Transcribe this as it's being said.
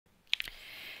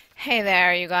Hey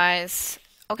there, you guys.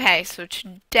 Okay, so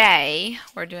today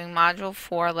we're doing Module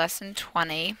 4, Lesson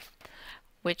 20,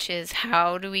 which is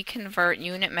how do we convert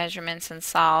unit measurements and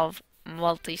solve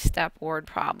multi-step word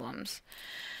problems.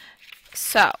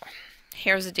 So,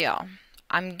 here's the deal.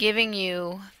 I'm giving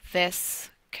you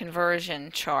this conversion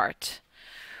chart,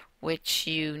 which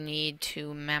you need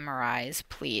to memorize,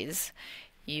 please.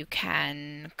 You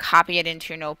can copy it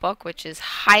into your notebook, which is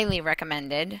highly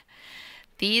recommended.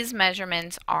 These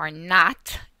measurements are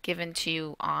not given to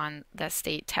you on the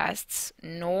state tests,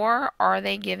 nor are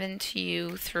they given to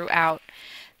you throughout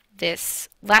this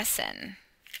lesson,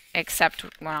 except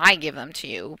when I give them to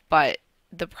you. But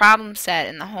the problem set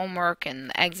and the homework and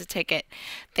the exit ticket,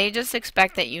 they just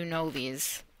expect that you know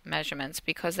these measurements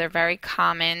because they're very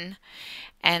common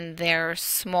and they're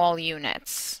small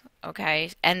units.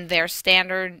 Okay, and they're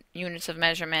standard units of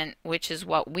measurement, which is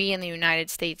what we in the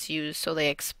United States use, so they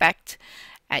expect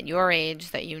at your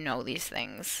age that you know these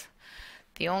things.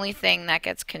 The only thing that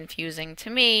gets confusing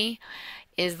to me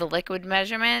is the liquid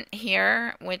measurement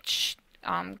here, which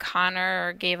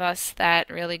Connor gave us that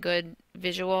really good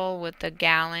visual with the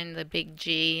gallon, the big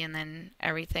G, and then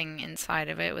everything inside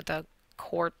of it with the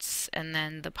quarts and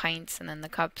then the pints and then the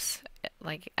cups,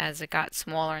 like as it got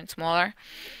smaller and smaller.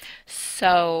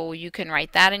 So you can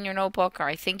write that in your notebook, or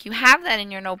I think you have that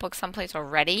in your notebook someplace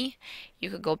already.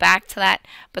 You could go back to that.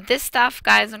 But this stuff,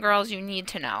 guys and girls, you need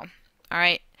to know. All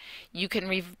right? You can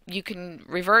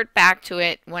revert back to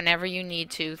it whenever you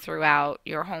need to throughout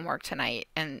your homework tonight.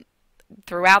 And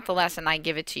throughout the lesson, I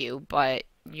give it to you, but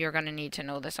you're going to need to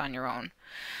know this on your own.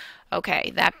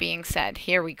 Okay, that being said,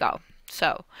 here we go.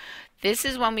 So, this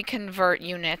is when we convert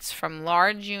units from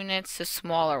large units to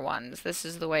smaller ones. This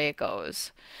is the way it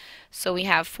goes. So we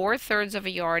have 4/3 of a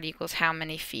yard equals how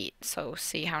many feet? So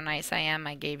see how nice I am?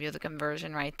 I gave you the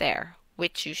conversion right there,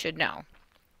 which you should know.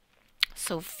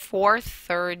 So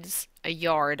 4/3 a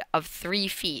yard of 3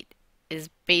 feet is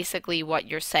basically what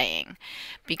you're saying,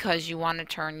 because you want to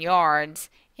turn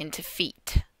yards into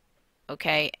feet.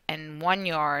 Okay, and 1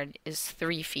 yard is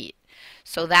 3 feet.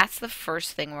 So that's the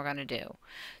first thing we're going to do.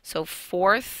 So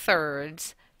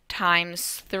 4/3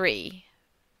 times 3,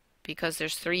 because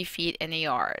there's 3 feet in a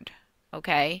yard.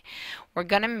 Okay, we're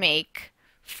going to make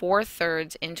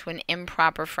 4/3 into an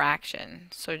improper fraction.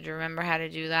 So do you remember how to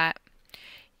do that?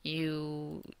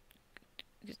 You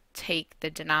take the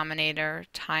denominator,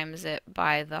 times it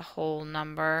by the whole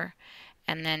number,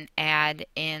 and then add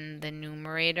in the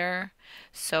numerator.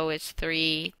 So it's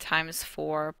 3 times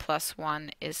 4 plus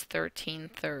 1 is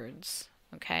 13/3.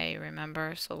 Okay,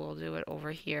 remember? So we'll do it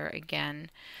over here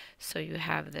again. So you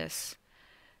have this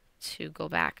to go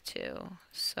back to.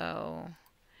 So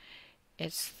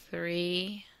it's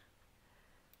 3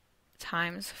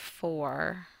 times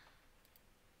 4,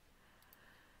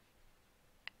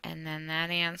 and then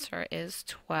that answer is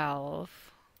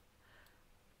 12,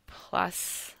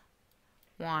 plus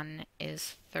 1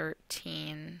 is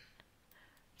 13/3.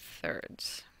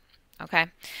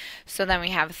 Okay, so then we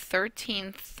have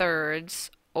 13/3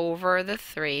 over the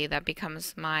 3. That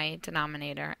becomes my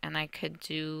denominator, and I could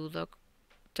do the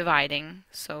dividing.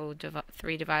 So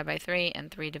 3 divided by 3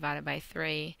 and 3 divided by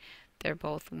 3, they're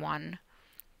both 1.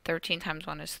 13 times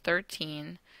 1 is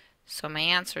 13. So my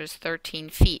answer is 13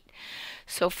 feet.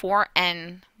 So 4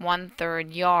 and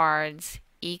 1/3 yards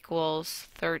equals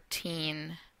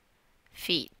 13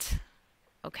 feet.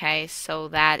 Okay, so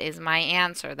that is my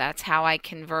answer. That's how I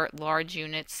convert large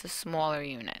units to smaller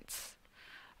units.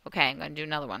 Okay, I'm going to do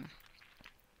another one.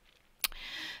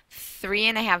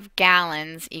 3.5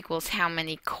 gallons equals how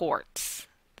many quarts?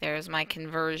 There's my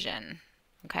conversion.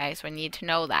 Okay, so I need to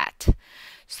know that.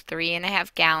 So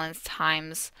 3.5 gallons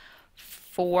times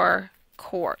 4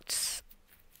 quarts.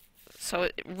 So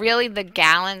really the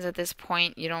gallons at this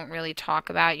point you don't really talk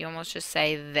about. You almost just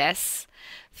say this.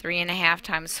 3.5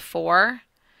 times 4.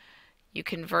 You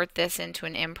convert this into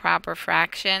an improper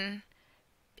fraction.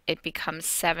 It becomes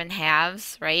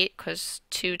 7/2, right? Because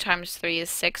 2 times 3 is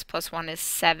 6 plus 1 is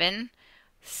 7.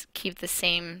 Keep the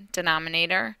same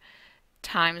denominator,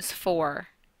 times 4.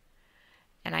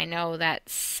 And I know that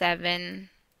 7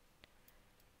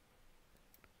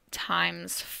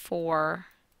 times 4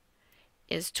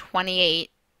 is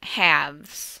 28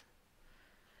 halves,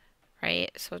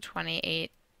 right? So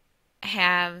 28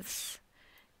 halves,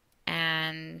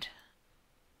 and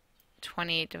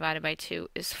 28 divided by 2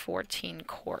 is 14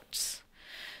 quarts.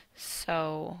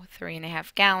 So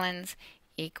 3.5 gallons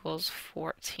equals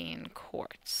 14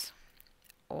 quarts.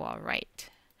 All right.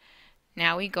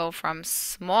 Now we go from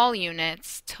small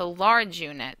units to large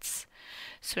units.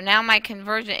 So now my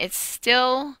conversion, it's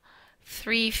still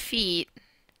 3 feet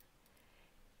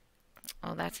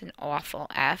Oh, that's an awful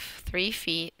F. 3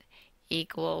 feet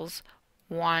equals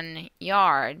 1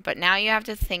 yard. But now you have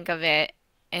to think of it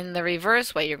in the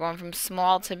reverse way. You're going from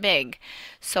small to big.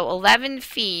 So 11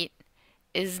 feet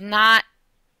is not,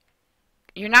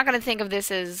 you're not going to think of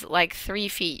this as like 3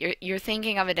 feet. You're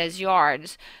thinking of it as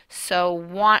yards. So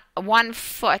one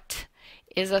foot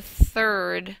is a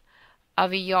third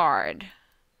of a yard.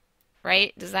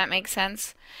 Right? Does that make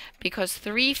sense? Because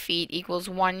 3 feet equals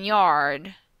 1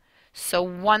 yard. So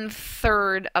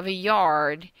 1/3 of a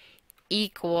yard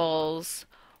equals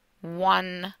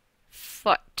 1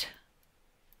 foot.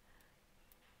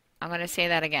 I'm going to say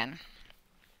that again.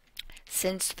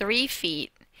 Since 3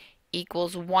 feet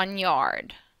equals 1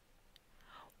 yard,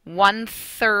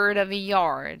 1/3 of a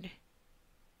yard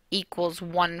equals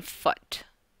 1 foot.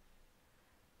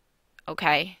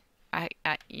 Okay?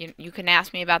 You can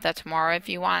ask me about that tomorrow if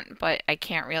you want, but I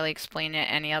can't really explain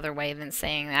it any other way than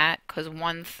saying that, because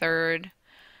 1/3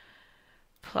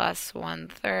 plus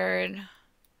 1/3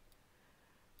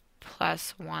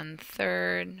 plus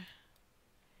 1/3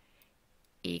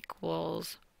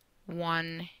 equals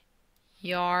 1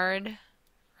 yard,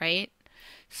 right?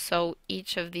 So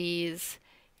each of these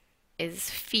is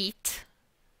feet,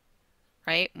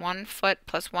 right? 1 foot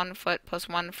plus 1 foot plus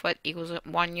 1 foot equals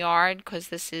 1 yard, because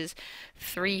this is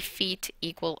 3 feet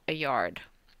equal a yard.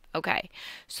 Okay,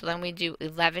 so then we do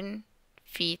 11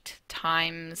 feet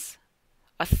times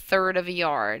 1/3 of a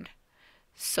yard.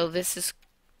 So this is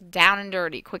down and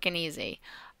dirty, quick and easy.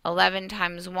 11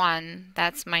 times 1,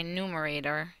 that's my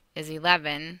numerator, is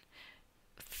 11.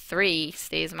 3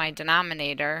 stays my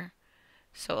denominator.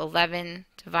 So 11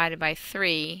 divided by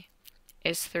 3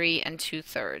 is 3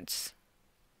 2/3.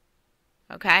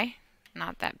 Okay?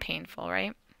 Not that painful,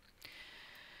 right?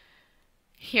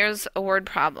 Here's a word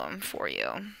problem for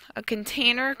you. A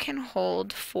container can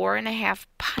hold 4.5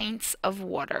 pints of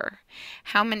water.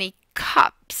 How many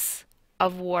cups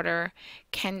of water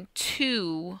can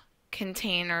 2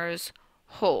 containers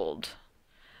hold?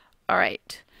 All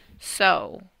right,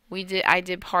 so I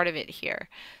did part of it here.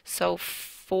 So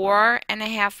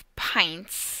 4.5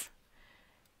 pints,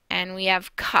 and we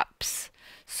have cups.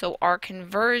 So our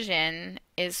conversion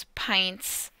is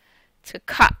pints to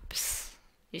cups.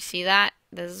 You see that?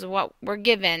 This is what we're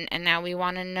given, and now we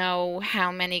want to know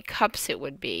how many cups it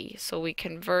would be. So we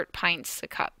convert pints to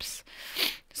cups.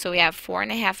 So we have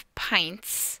 4.5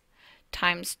 pints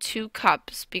times 2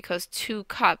 cups, because 2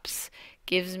 cups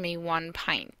gives me 1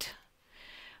 pint.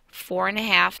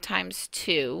 4.5 times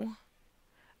 2.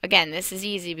 Again, this is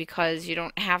easy because you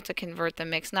don't have to convert the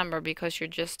mixed number, because you're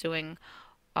just doing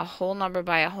a whole number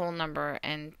by a whole number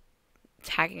and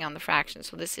tacking on the fraction.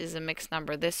 So this is a mixed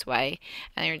number this way,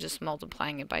 and you're just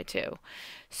multiplying it by 2.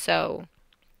 So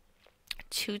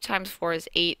 2 times 4 is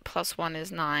 8, plus 1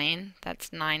 is 9.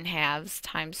 That's 9 halves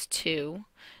times 2.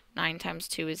 9 times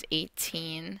 2 is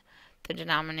 18. The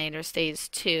denominator stays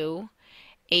 2.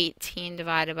 18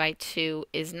 divided by 2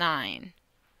 is 9.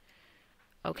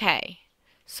 Okay,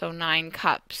 so 9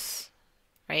 cups,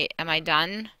 right? Am I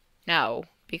done? No,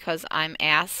 because I'm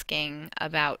asking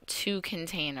about 2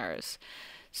 containers.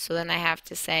 So then I have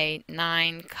to say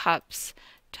 9 cups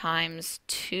times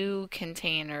 2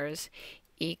 containers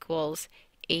equals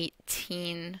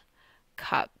 18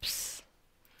 cups.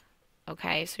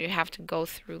 Okay, so you have to go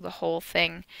through the whole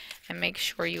thing and make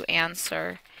sure you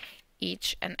answer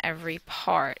each and every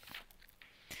part.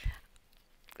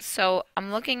 So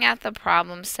I'm looking at the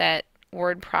problem set,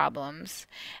 word problems,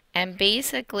 and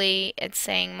basically it's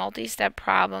saying multi-step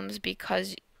problems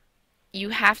because you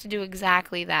have to do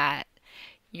exactly that.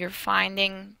 You're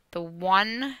finding the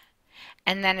one,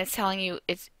 and then it's telling you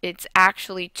it's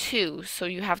actually 2, so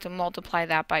you have to multiply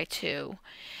that by 2.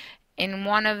 In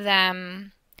one of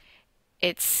them,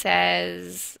 it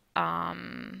says,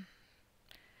 hold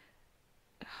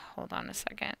on a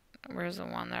second. Where's the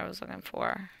one that I was looking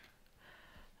for?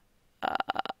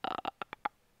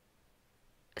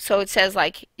 So it says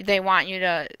like they want you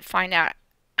to find out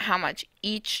how much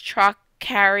each truck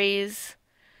carries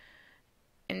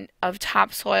of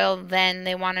topsoil. Then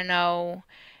they want to know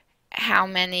how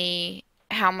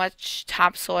much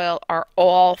topsoil are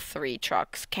all 3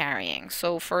 trucks carrying.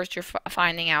 So first you're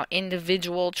finding out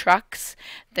individual trucks,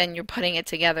 then you're putting it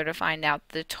together to find out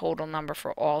the total number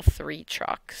for all 3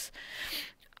 trucks.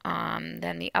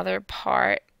 Then the other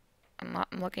part, I'm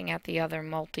looking at the other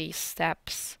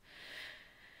multi-steps.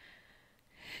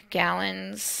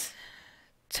 Gallons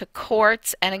to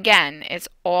quarts, and again, it's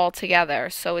all together.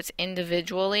 So it's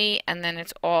individually, and then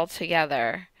it's all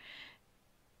together.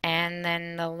 And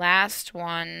then the last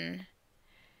one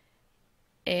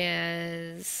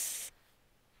is,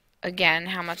 again,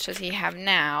 how much does he have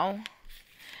now?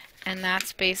 And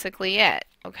that's basically it,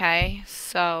 okay?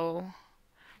 So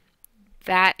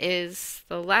that is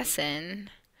the lesson,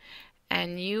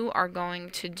 and you are going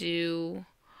to do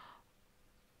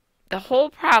the whole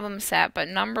problem set, but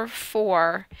number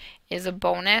 4 is a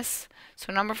bonus.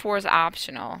 So number 4 is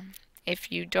optional.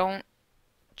 If you don't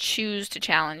choose to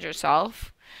challenge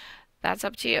yourself, that's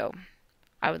up to you.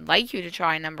 I would like you to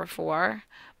try number 4,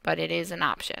 but it is an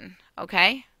option,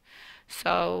 okay?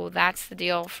 So that's the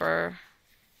deal for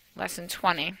lesson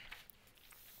 20.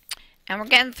 And we're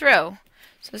getting through.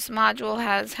 So this module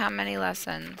has how many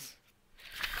lessons?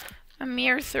 A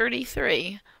mere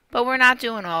 33. But we're not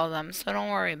doing all of them, so don't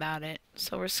worry about it.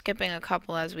 So we're skipping a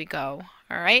couple as we go.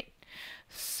 Alright?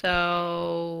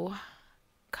 So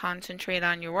concentrate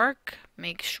on your work.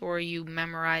 Make sure you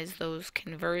memorize those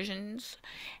conversions.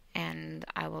 And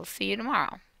I will see you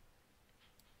tomorrow.